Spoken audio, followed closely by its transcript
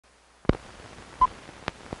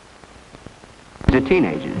The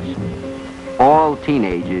teenagers. All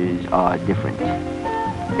teenagers are different.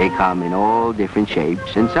 They come in all different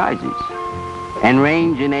shapes and sizes and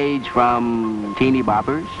range in age from teeny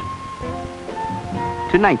boppers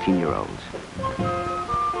to 19-year-olds.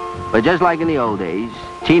 But just like in the old days,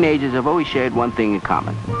 teenagers have always shared one thing in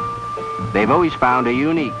common. They've always found a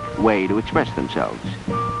unique way to express themselves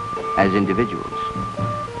as individuals.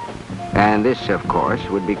 And this, of course,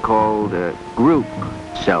 would be called group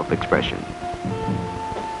self-expression.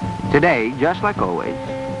 Today, just like always,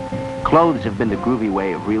 clothes have been the groovy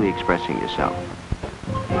way of really expressing yourself.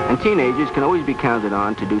 And teenagers can always be counted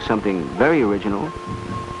on to do something very original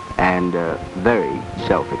and very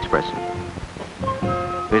self-expressive.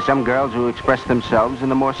 There's some girls who express themselves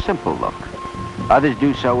in a more simple look. Others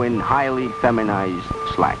do so in highly feminized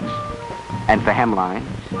slacks. And for hemlines,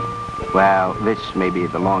 well, this may be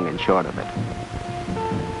the long and short of it.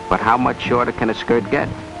 But how much shorter can a skirt get?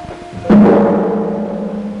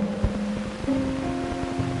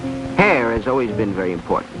 Hair has always been very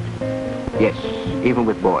important. Yes, even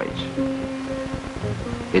with boys.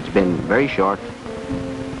 It's been very short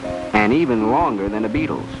and even longer than the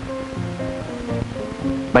Beatles.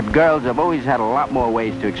 But girls have always had a lot more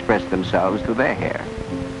ways to express themselves through their hair.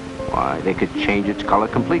 Why, they could change its color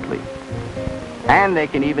completely. And they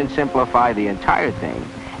can even simplify the entire thing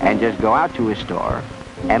and just go out to a store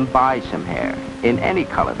and buy some hair in any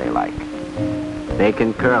color they like. They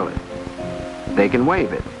can curl it. They can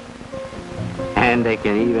wave it. And they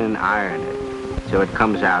can even iron it so it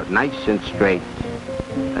comes out nice and straight,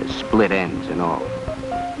 split ends and all.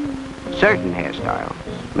 Certain hairstyles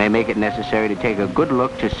may make it necessary to take a good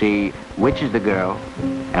look to see which is the girl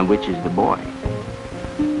and which is the boy.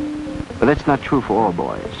 But that's not true for all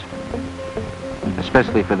boys,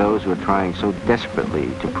 especially for those who are trying so desperately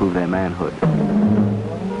to prove their manhood.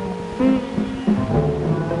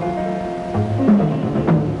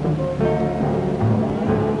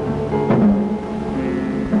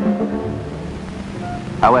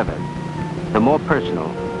 However, the more personal,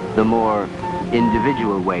 the more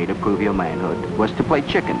individual way to prove your manhood was to play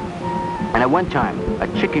chicken. And at one time, a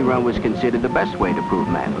chickie run was considered the best way to prove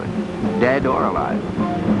manhood, dead or alive.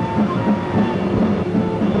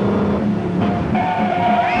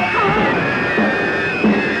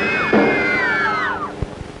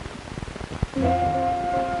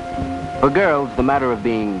 For girls, the matter of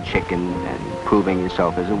being chicken and proving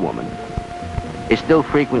yourself as a woman is still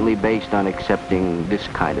frequently based on accepting this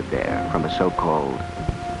kind of dare from a so-called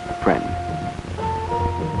friend.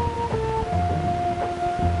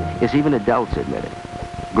 Yes, even adults admit it.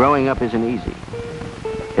 Growing up isn't easy,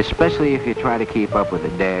 especially if you try to keep up with the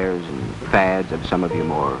dares and fads of some of your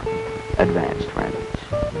more advanced friends.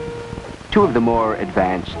 Two of the more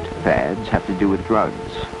advanced fads have to do with drugs.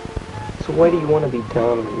 So why do you want to be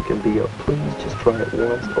down when you can be up? Please just try it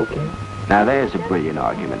once, okay? Now there's a brilliant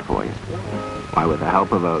argument for you. Why, with the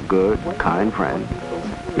help of a good, kind friend,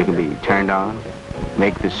 you can be turned on,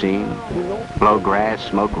 make the scene, blow grass,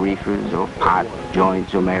 smoke reefers, or pot,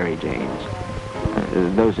 joints, or Mary Janes.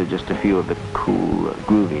 Those are just a few of the cool,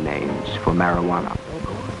 groovy names for marijuana.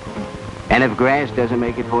 And if grass doesn't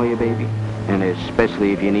make it for you, baby, and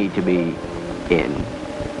especially if you need to be in,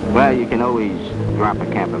 well, you can always drop a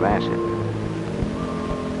camp of acid.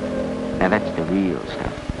 Now that's the real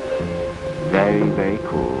stuff. Very, very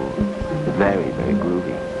cool. Very, very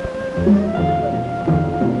groovy.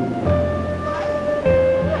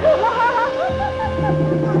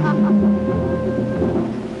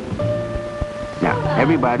 Now,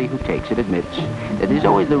 everybody who takes it admits that there's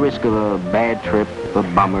always the risk of a bad trip, a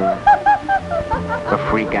bummer, a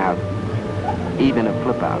freak out, even a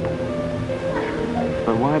flip out.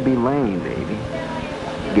 But why be lame, baby?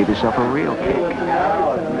 Give yourself a real kick.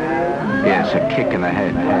 Yes, a kick in the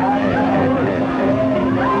head. Head.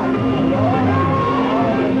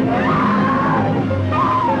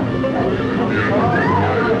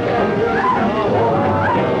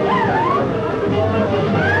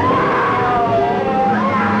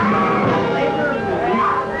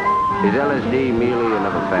 Is LSD merely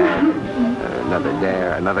another fad, another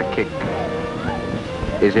dare, another kick?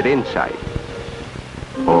 Is it insight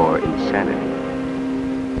or insanity?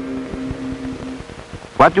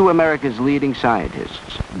 What do America's leading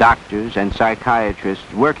scientists, doctors, and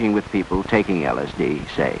psychiatrists working with people taking LSD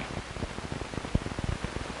say?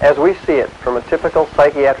 As we see it from a typical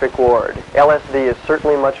psychiatric ward, LSD is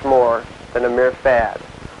certainly much more than a mere fad.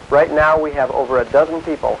 Right now we have over a dozen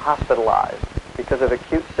people hospitalized because of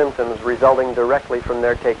acute symptoms resulting directly from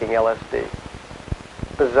their taking LSD.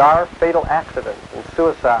 Bizarre fatal accidents and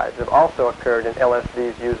suicides have also occurred in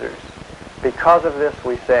LSD's users. Because of this,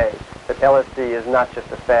 we say that LSD is not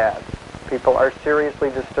just a fad. people are seriously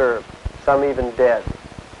disturbed, some even dead.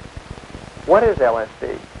 What is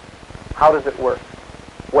LSD? How does it work?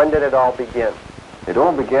 When did it all begin? It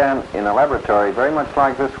all began in a laboratory very much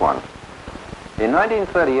like this one. In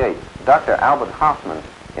 1938, Dr. Albert Hoffman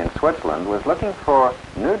in Switzerland was looking for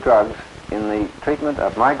new drugs in the treatment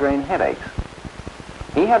of migraine headaches.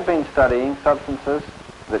 He had been studying substances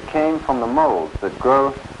that came from the molds that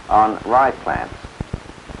grow on rye plants.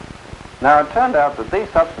 Now, it turned out that these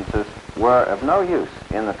substances were of no use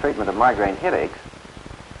in the treatment of migraine headaches,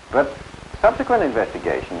 but subsequent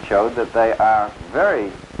investigation showed that they are very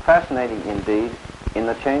fascinating indeed in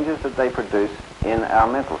the changes that they produce in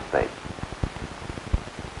our mental state.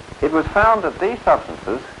 It was found that these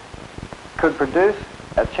substances could produce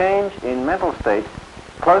a change in mental state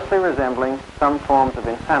closely resembling some forms of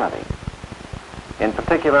insanity, in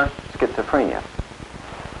particular schizophrenia.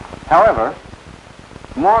 However,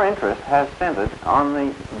 more interest has centered on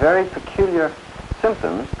the very peculiar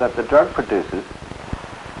symptoms that the drug produces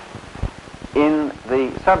in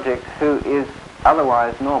the subject who is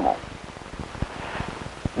otherwise normal.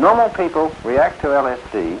 Normal people react to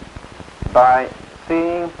LSD by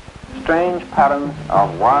seeing strange patterns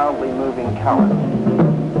of wildly moving colors.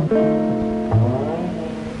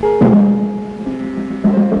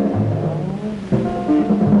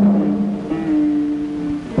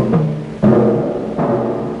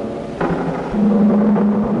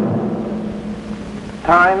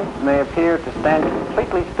 Time may appear to stand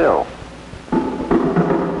completely still.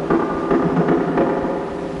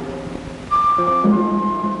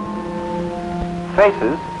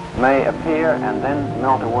 Faces may appear and then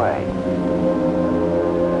melt away.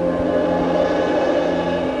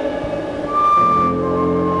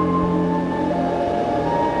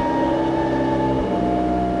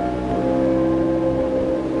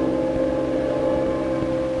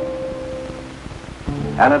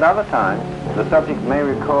 And at other times, the subject may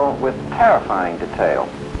recall with terrifying detail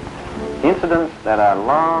incidents that are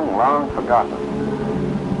long, long forgotten.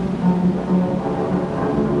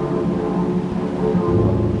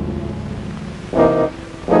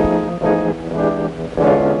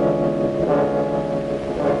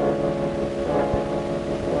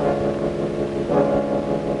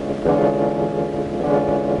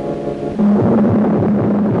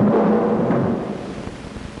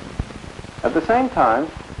 At the same time,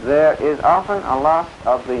 there is often a loss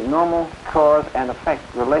of the normal cause and effect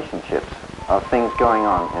relationships of things going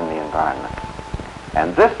on in the environment.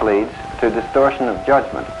 And this leads to distortion of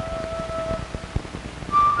judgment.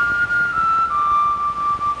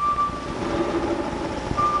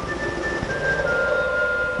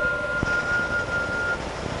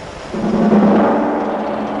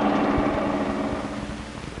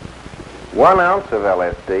 One ounce of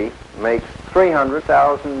LSD makes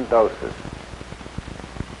 300,000 doses.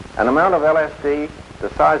 An amount of LSD the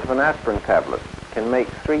size of an aspirin tablet can make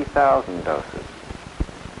 3,000 doses.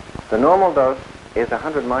 The normal dose is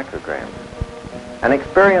 100 micrograms. An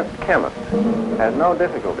experienced chemist has no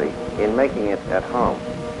difficulty in making it at home.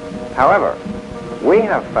 However, we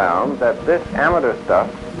have found that this amateur stuff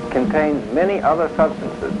contains many other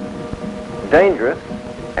substances, dangerous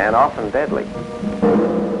and often deadly.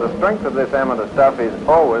 The strength of this amateur stuff is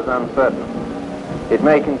always uncertain. It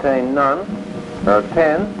may contain none, or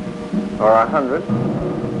 10, or 100,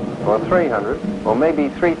 or 300, or maybe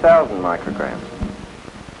 3,000 micrograms.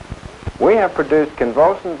 We have produced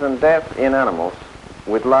convulsions and death in animals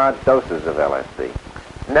with large doses of LSD.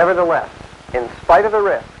 Nevertheless, in spite of the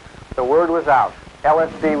risks, the word was out.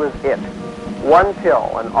 LSD was it. One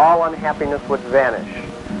pill and all unhappiness would vanish.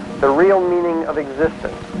 The real meaning of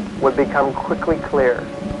existence would become quickly clear.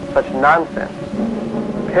 Such nonsense.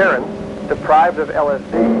 Parents, deprived of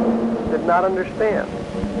LSD, did not understand.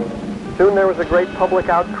 Soon there was a great public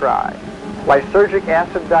outcry. Lysergic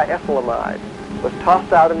acid diethylamide was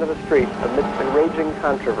tossed out into the streets amidst a raging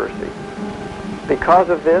controversy. Because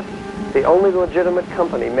of this, the only legitimate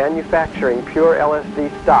company manufacturing pure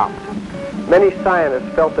LSD stopped. Many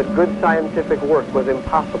scientists felt that good scientific work was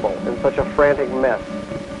impossible in such a frantic mess.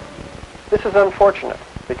 This is unfortunate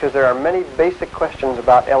because there are many basic questions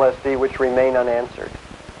about LSD which remain unanswered.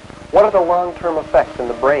 What are the long-term effects in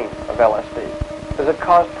the brain of LSD? Does it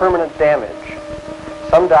cause permanent damage?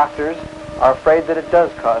 Some doctors are afraid that it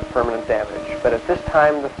does cause permanent damage, but at this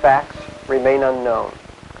time the facts remain unknown.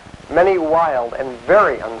 Many wild and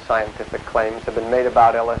very unscientific claims have been made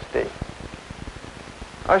about LSD.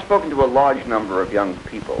 I've spoken to a large number of young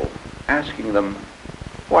people, asking them,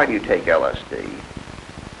 why do you take LSD?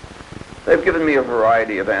 They've given me a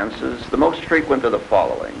variety of answers. The most frequent are the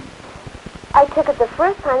following. I took it the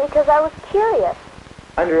first time because I was curious.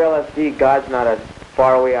 Under LSD, God's not as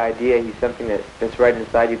faraway idea. He's something that's right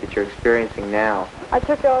inside you that you're experiencing now. I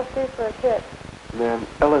took LSD for a kick. Man,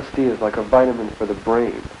 LSD is like a vitamin for the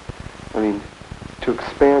brain. I mean, to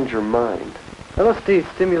expand your mind.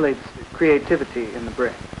 LSD stimulates creativity in the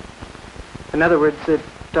brain. In other words, it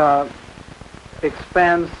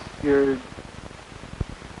expands your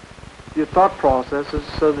thought processes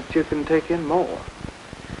so that you can take in more.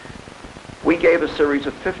 We gave a series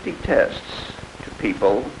of 50 tests to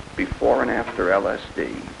people before and after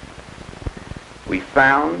LSD. We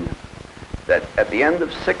found that at the end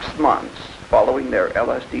of 6 months following their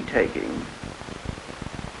LSD taking,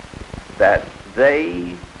 that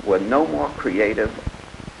they were no more creative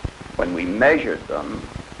when we measured them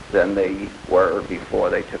than they were before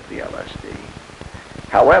they took the LSD.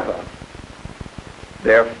 However,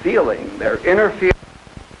 their feeling, their inner feeling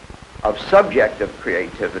of subjective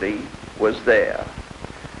creativity was there.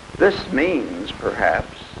 This means,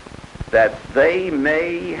 perhaps, that they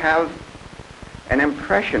may have an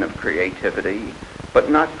impression of creativity, but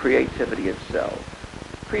not creativity itself.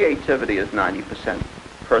 Creativity is 90%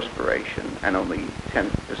 perspiration and only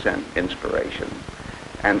 10% inspiration.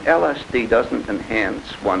 And LSD doesn't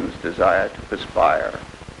enhance one's desire to perspire.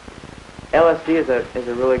 LSD is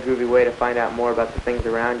a really groovy way to find out more about the things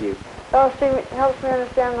around you. LSD helps me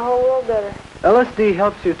understand the whole world better. LSD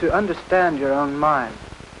helps you to understand your own mind.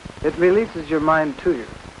 It releases your mind to you.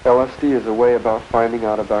 LSD is a way about finding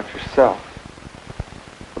out about yourself,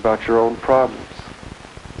 about your own problems.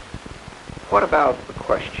 What about the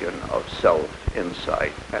question of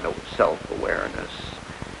self-insight and of self-awareness?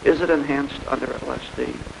 Is it enhanced under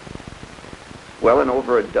LSD? Well, in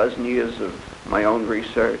over a dozen years of my own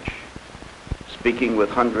research, speaking with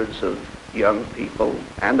hundreds of young people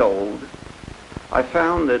and old, I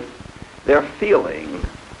found that their feeling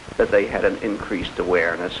that they had an increased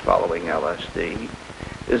awareness following LSD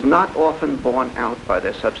is not often borne out by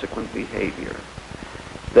their subsequent behavior.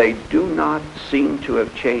 They do not seem to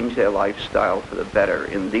have changed their lifestyle for the better.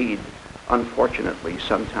 Indeed, unfortunately,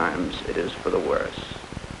 sometimes it is for the worse.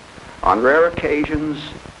 On rare occasions,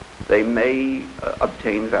 they may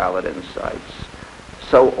obtain valid insights.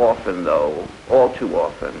 So often, though, all too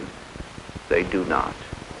often, they do not.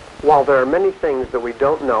 While there are many things that we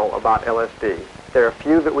don't know about LSD, there are a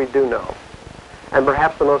few that we do know. And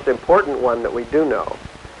perhaps the most important one that we do know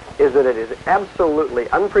is that it is absolutely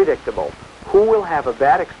unpredictable who will have a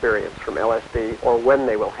bad experience from LSD or when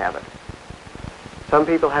they will have it. Some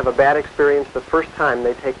people have a bad experience the first time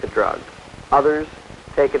they take the drug. Others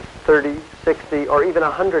take it 30, 60, or even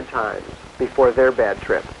 100 times before their bad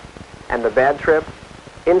trip. And the bad trip,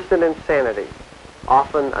 instant insanity,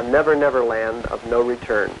 often a never-never land of no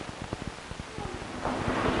return.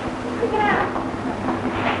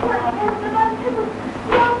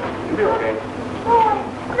 You'll be okay.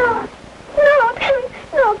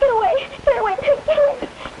 No, get away. Get away. Get away.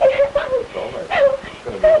 It's all right.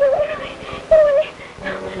 Get away.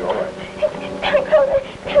 You'll be all right. It's coming closer.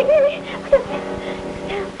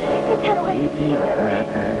 Get away. Get away.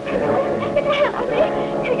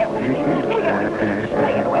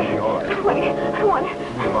 I want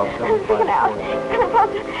to take it out.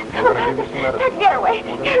 Get away.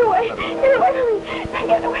 Get away. Get away.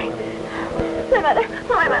 Get away.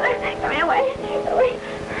 My mother. Get me away. Get away.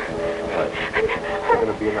 You're going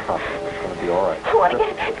to be in the hospital. It's going to be all right. I want to get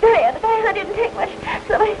out. I didn't take much.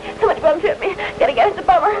 Somebody bum tripped me. Gotta get, it's a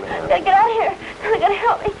bummer. Gotta get out of here. Somebody gotta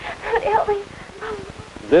help me. Somebody help me.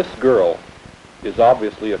 This girl is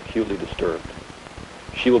obviously acutely disturbed.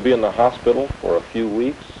 She will be in the hospital for a few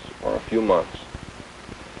weeks or a few months.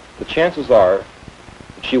 The chances are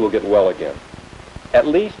that she will get well again, at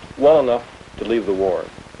least well enough to leave the ward.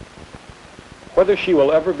 Whether she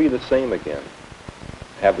will ever be the same again,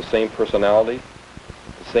 have the same personality,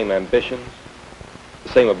 the same ambitions, the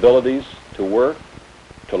same abilities to work,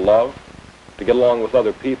 to love, to get along with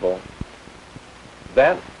other people,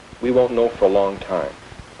 that we won't know for a long time.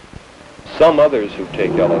 Some others who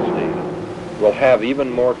take LSD will have even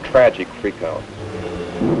more tragic freakouts,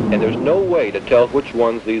 and there's no way to tell which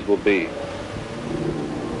ones these will be.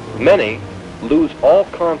 Many lose all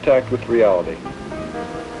contact with reality.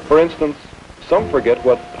 For instance, some forget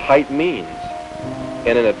what height means,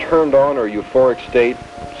 and in a turned-on or euphoric state,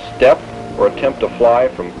 step or attempt to fly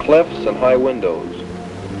from cliffs and high windows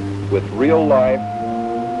with real-life,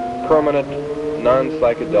 permanent,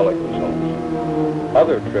 non-psychedelic results.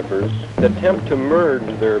 Other trippers attempt to merge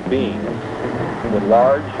their being with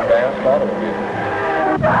large, fast automobiles.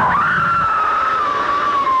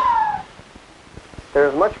 There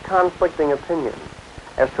is much conflicting opinion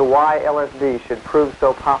as to why LSD should prove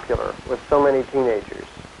so popular with so many teenagers.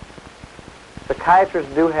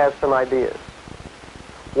 Psychiatrists do have some ideas.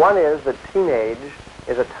 One is that teenage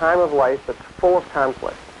is a time of life that's full of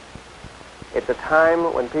conflict. It's a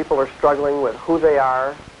time when people are struggling with who they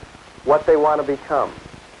are, what they want to become.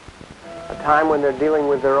 A time when they're dealing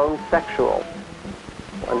with their own sexual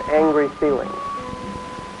and angry feelings.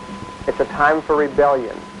 It's a time for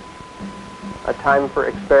rebellion, a time for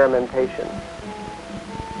experimentation,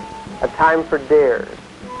 a time for dares,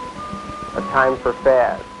 a time for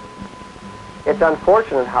fads. It's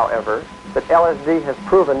unfortunate, however, that LSD has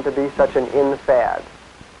proven to be such an in-fad.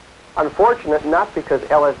 Unfortunate not because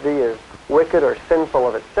LSD is wicked or sinful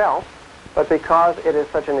of itself, but because it is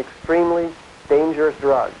such an extremely dangerous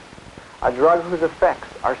drug. A drug whose effects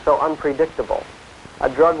are so unpredictable. A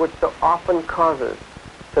drug which so often causes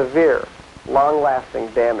severe, long-lasting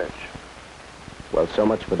damage. Well, so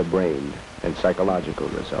much for the brain and psychological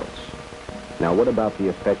results. Now, what about the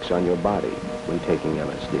effects on your body when taking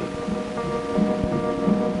LSD?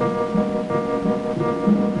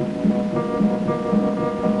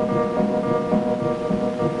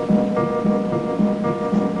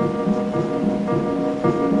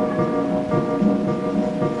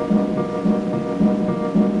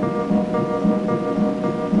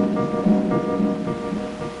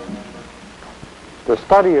 The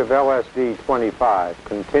study of LSD-25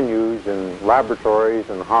 continues in laboratories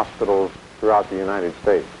and hospitals throughout the United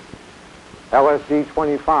States.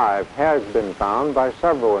 LSD-25 has been found by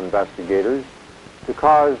several investigators to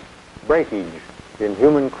cause breakage in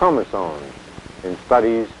human chromosomes in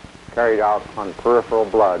studies carried out on peripheral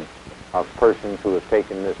blood of persons who have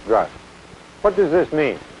taken this drug. What does this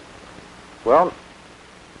mean? Well,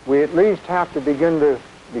 we at least have to begin to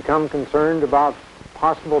become concerned about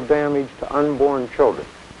possible damage to unborn children.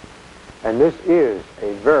 And this is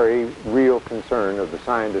a very real concern of the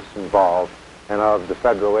scientists involved and of the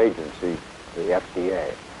federal agency, the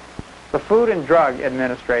FDA. The Food and Drug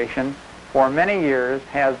Administration for many years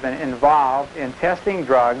has been involved in testing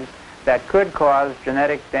drugs that could cause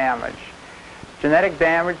genetic damage. Genetic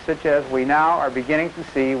damage such as we now are beginning to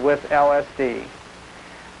see with LSD.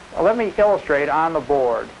 Let me illustrate on the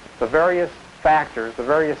board the various factors, the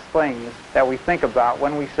various things that we think about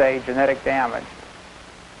when we say genetic damage.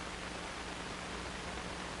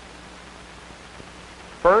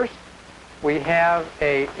 First, we have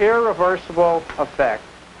an irreversible effect.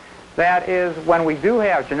 That is, when we do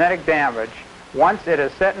have genetic damage, once it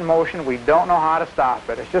is set in motion, we don't know how to stop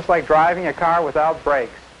it. It's just like driving a car without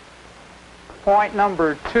brakes. Point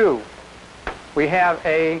number two, we have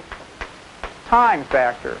a time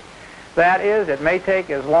factor. That is, it may take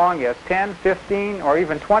as long as 10, 15, or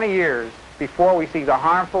even 20 years before we see the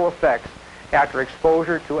harmful effects after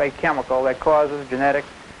exposure to a chemical that causes genetic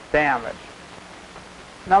damage.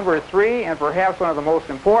 Number three, and perhaps one of the most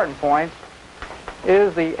important points,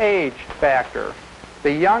 is the age factor.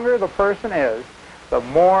 The younger the person is, the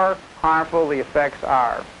more harmful the effects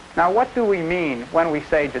are. Now, what do we mean when we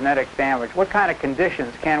say genetic damage? What kind of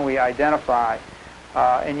conditions can we identify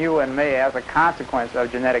in you and me as a consequence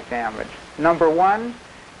of genetic damage? Number one,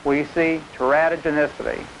 we see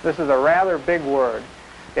teratogenicity. This is a rather big word.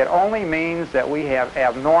 It only means that we have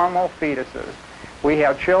abnormal fetuses. We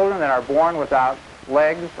have children that are born without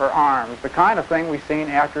legs or arms, the kind of thing we've seen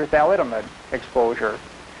after thalidomide exposure.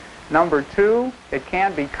 Number two, it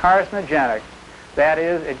can be carcinogenic. That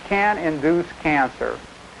is, it can induce cancer.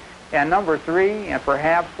 And number three, and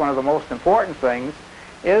perhaps one of the most important things,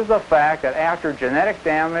 is the fact that after genetic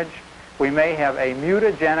damage, we may have a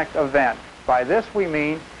mutagenic event. By this we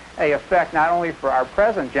mean an effect not only for our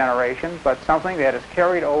present generation, but something that is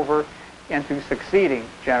carried over into succeeding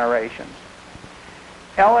generations.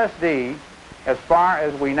 LSD, as far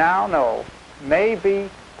as we now know, may be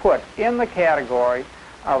put in the category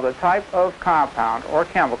of the type of compound or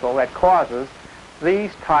chemical that causes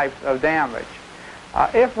these types of damage.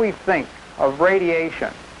 If we think of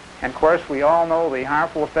radiation, and of course we all know the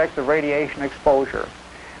harmful effects of radiation exposure,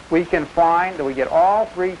 we can find that we get all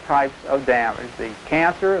three types of damage: the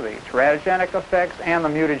cancer, the teratogenic effects, and the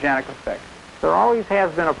mutagenic effects. There always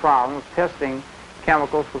has been a problem with testing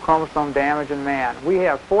chemicals for chromosome damage in man. We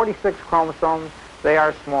have 46 chromosomes. They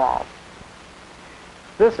are small.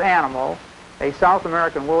 This animal, a South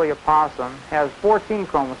American woolly opossum, has 14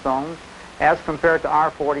 chromosomes as compared to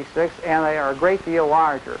our 46, and they are a great deal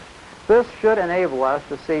larger. This should enable us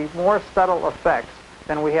to see more subtle effects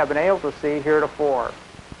than we have been able to see heretofore.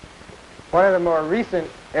 One of the more recent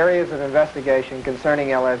areas of investigation concerning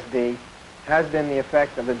LSD has been the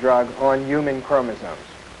effect of the drug on human chromosomes.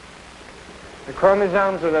 The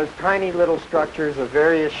chromosomes are those tiny little structures of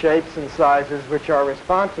various shapes and sizes which are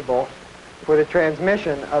responsible for the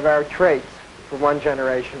transmission of our traits from one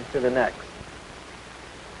generation to the next.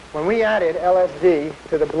 When we added LSD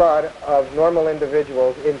to the blood of normal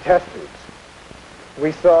individuals in test tubes,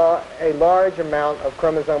 we saw a large amount of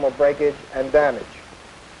chromosomal breakage and damage.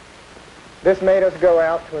 This made us go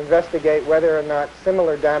out to investigate whether or not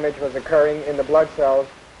similar damage was occurring in the blood cells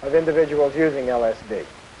of individuals using LSD.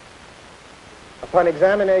 Upon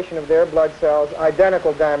examination of their blood cells,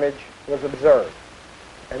 identical damage was observed.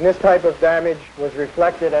 And this type of damage was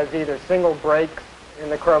reflected as either single breaks in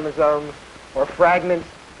the chromosomes or fragments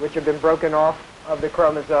which have been broken off of the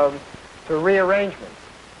chromosomes to rearrangements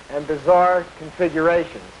and bizarre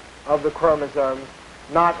configurations of the chromosomes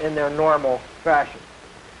not in their normal fashion.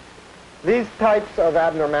 These types of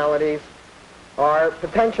abnormalities are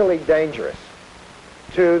potentially dangerous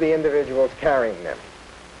to the individuals carrying them.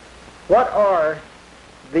 What are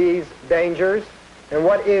these dangers and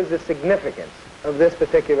what is the significance of this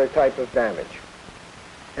particular type of damage?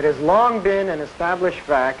 It has long been an established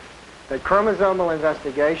fact that chromosomal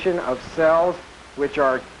investigation of cells which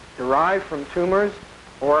are derived from tumors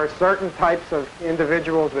or certain types of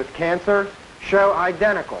individuals with cancer show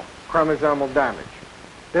identical chromosomal damage.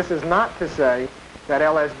 This is not to say that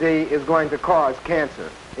LSD is going to cause cancer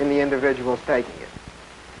in the individuals taking it.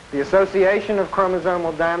 The association of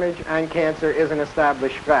chromosomal damage and cancer is an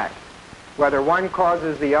established fact. Whether one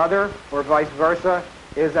causes the other or vice versa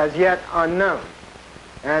is as yet unknown.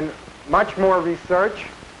 And much more research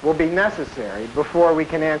will be necessary before we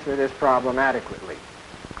can answer this problem adequately.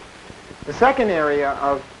 The second area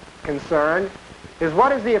of concern is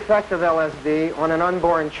what is the effect of LSD on an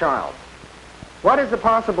unborn child? What is the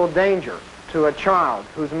possible danger to a child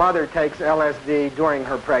whose mother takes LSD during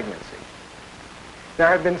her pregnancy? There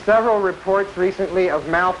have been several reports recently of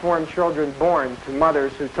malformed children born to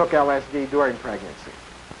mothers who took LSD during pregnancy.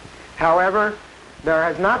 However, there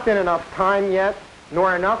has not been enough time yet,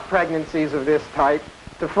 nor enough pregnancies of this type,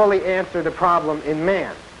 to fully answer the problem in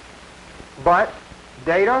man. But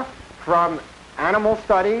data from animal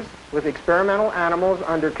studies with experimental animals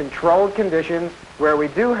under controlled conditions where we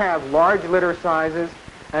do have large litter sizes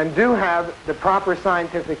and do have the proper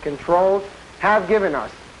scientific controls have given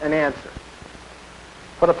us an answer.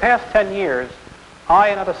 For the past 10 years, I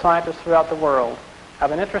and other scientists throughout the world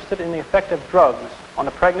have been interested in the effect of drugs on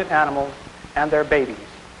the pregnant animals and their babies.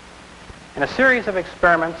 In a series of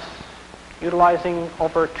experiments utilizing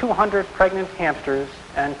over 200 pregnant hamsters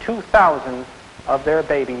and 2,000 of their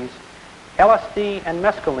babies, LSD and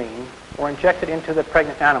mescaline were injected into the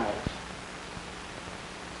pregnant animals.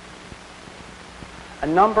 A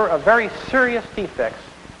number of very serious defects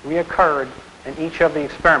reoccurred in each of the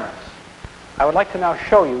experiments. I would like to now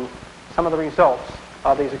show you some of the results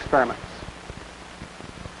of these experiments.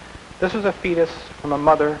 This is a fetus from a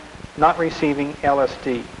mother not receiving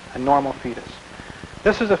LSD, a normal fetus.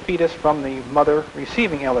 This is a fetus from the mother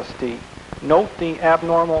receiving LSD. Note the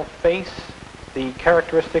abnormal face, the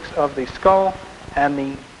characteristics of the skull, and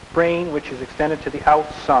the brain, which is extended to the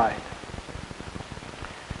outside.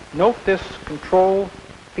 Note this control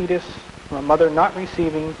fetus from a mother not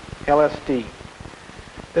receiving LSD.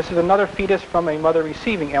 This is another fetus from a mother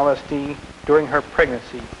receiving LSD during her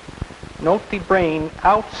pregnancy. Note the brain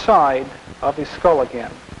outside of the skull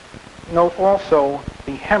again. Note also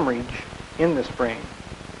the hemorrhage in this brain.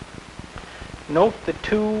 Note the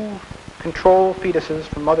two control fetuses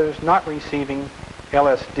from mothers not receiving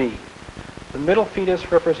LSD. The middle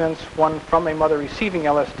fetus represents one from a mother receiving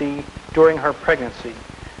LSD during her pregnancy.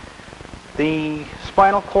 The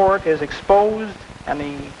spinal cord is exposed and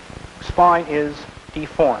the spine is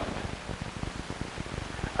deformed.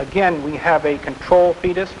 Again, we have a control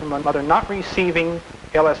fetus from a mother not receiving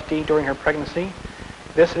LSD during her pregnancy.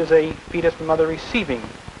 This is a fetus from a mother receiving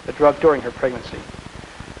the drug during her pregnancy.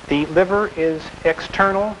 The liver is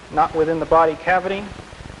external, not within the body cavity.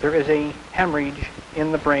 There is a hemorrhage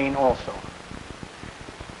in the brain also.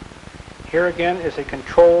 Here again is a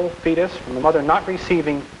control fetus from the mother not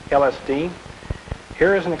receiving LSD.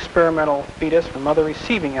 Here is an experimental fetus from mother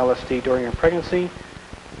receiving LSD during her pregnancy.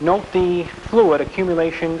 Note the fluid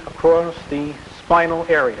accumulation across the spinal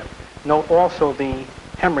area. Note also the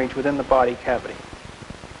hemorrhage within the body cavity.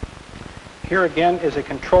 Here again is a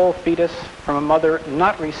control fetus from a mother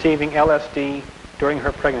not receiving LSD during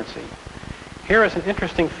her pregnancy. Here is an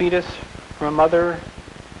interesting fetus from a mother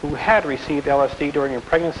who had received LSD during her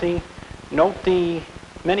pregnancy. Note the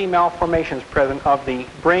many malformations present of the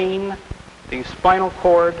brain, the spinal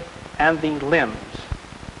cord, and the limbs.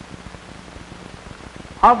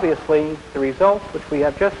 Obviously, the results which we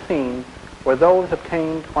have just seen were those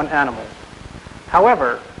obtained on animals.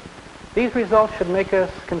 However, these results should make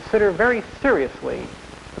us consider very seriously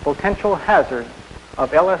the potential hazards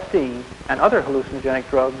of LSD and other hallucinogenic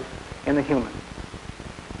drugs in the human.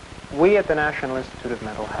 We at the National Institute of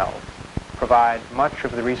Mental Health provide much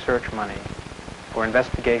of the research money for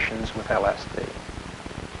investigations with LSD.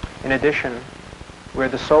 In addition, we're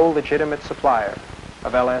the sole legitimate supplier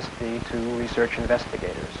of LSD to research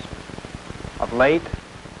investigators. Of late,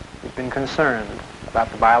 we've been concerned about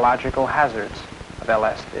the biological hazards of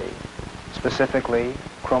LSD, specifically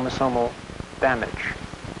chromosomal damage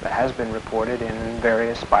that has been reported in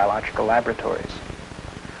various biological laboratories.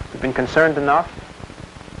 We've been concerned enough,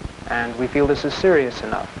 and we feel this is serious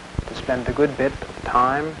enough to spend a good bit of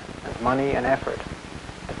time and money and effort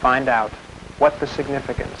to find out what the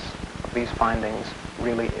significance of these findings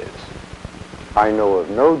really is. I know of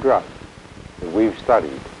no drug that we've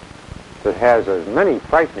studied that has as many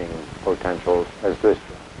frightening potentials as this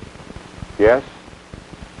drug. Yes,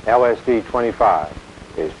 LSD-25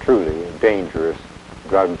 is truly a dangerous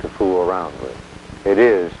drug to fool around with. It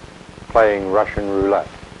is playing Russian roulette.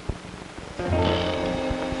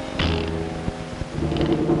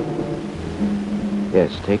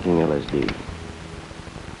 Yes, taking LSD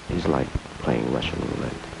is like playing Russian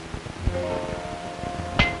roulette.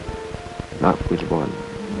 Not with one,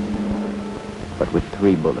 but with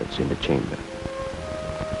 3 bullets in the chamber.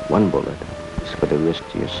 1 bullet is for the risk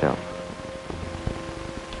to yourself.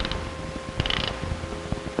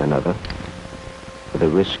 Another for the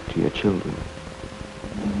risk to your children.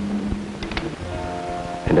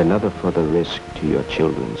 And another for the risk to your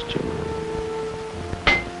children's children.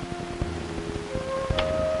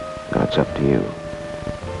 Now it's up to you.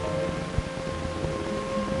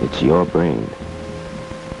 It's your brain.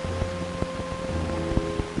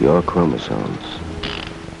 Your chromosomes.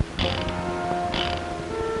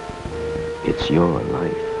 It's your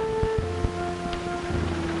life.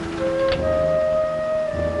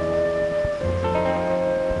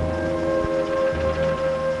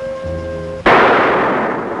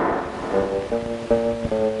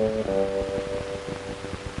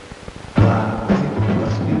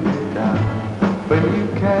 When you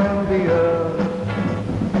can be up,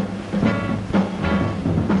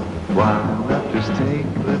 why not just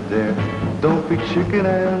take the dare? Don't be chicken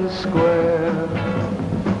and square.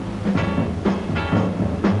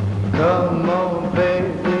 Come on,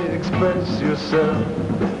 baby, express yourself.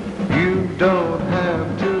 You don't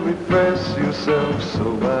have to repress yourself,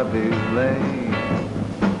 so why be lame?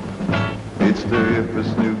 It's the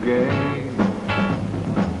hippest new game.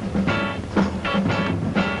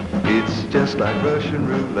 It's just like Russian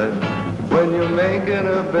roulette when you're making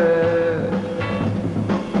a bet.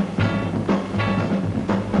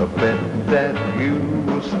 A bet that you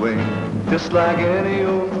will swing just like any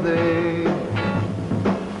old thing.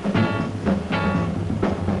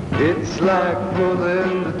 It's like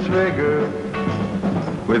pulling the trigger.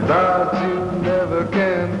 Without you never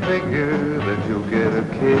can figure that you'll get a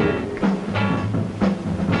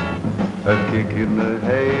kick in the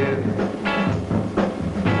head.